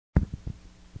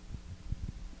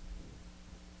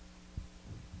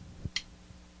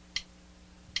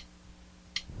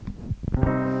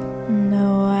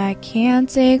can't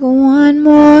take one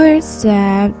more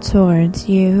step towards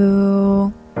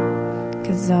you,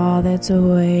 'cause all that's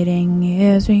waiting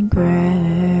is regret.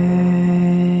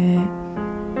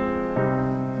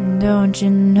 Don't you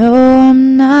know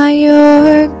I'm not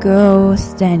your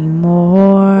ghost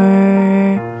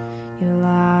anymore? You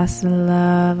lost the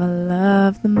love I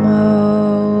love the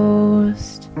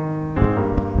most.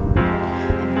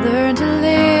 I've learned to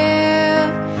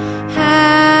live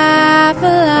half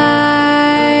a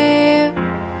life.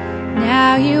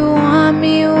 Now you want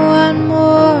me one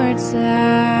more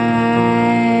time.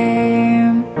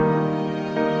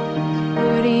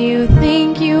 Who do you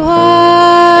think you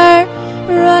are?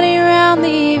 Running around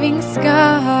leaving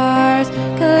scars,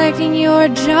 collecting your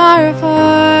jar of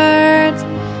hearts,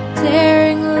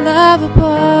 tearing love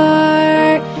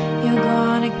apart. You're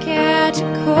gonna catch a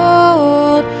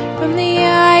cold from the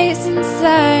ice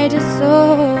inside your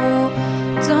soul.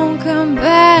 Don't come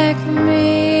back for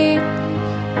me.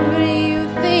 Who do you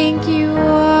think you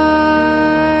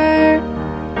are?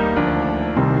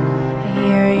 I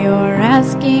hear you're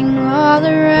asking all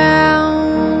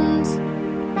around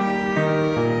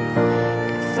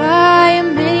if I am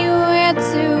anywhere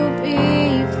to be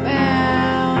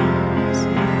found.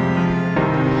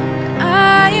 I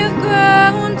have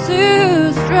grown too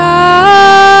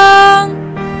strong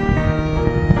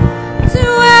to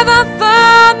ever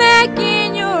fall back in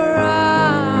your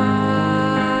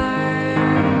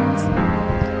arms.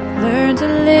 Learn to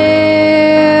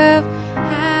live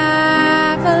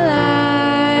half a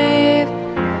life.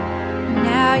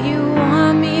 Now you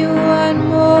want me one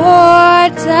more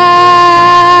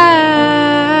time.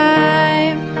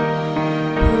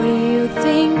 Who do you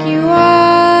think you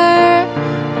are?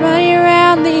 Running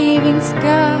around leaving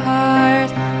scars,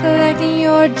 collecting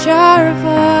your jar of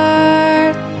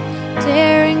heart,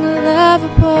 tearing love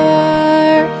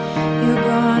apart. You're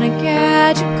gonna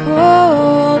catch a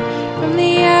cold from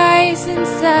the ice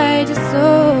inside your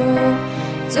soul.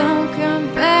 Don't come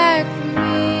back for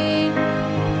me.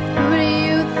 Who do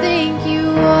you think you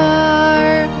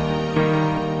are?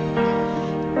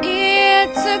 It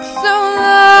took so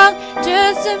long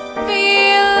just to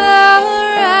feel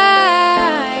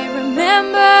alright.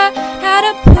 Remember how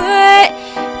to put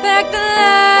back the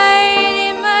light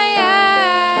in my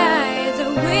eyes. I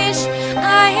wish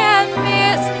I had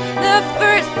missed the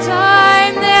first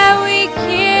time that we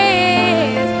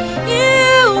kissed. You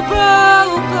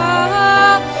broke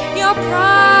all your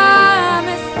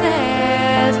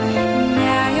promises.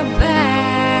 Now you're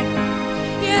back.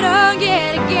 You don't get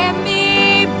to get me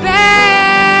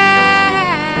back.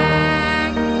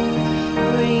 Who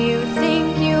do you think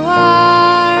you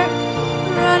are?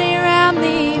 Running around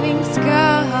leaving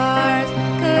scars,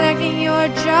 collecting your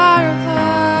jar of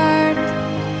hearts,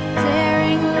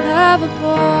 tearing love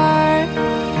apart.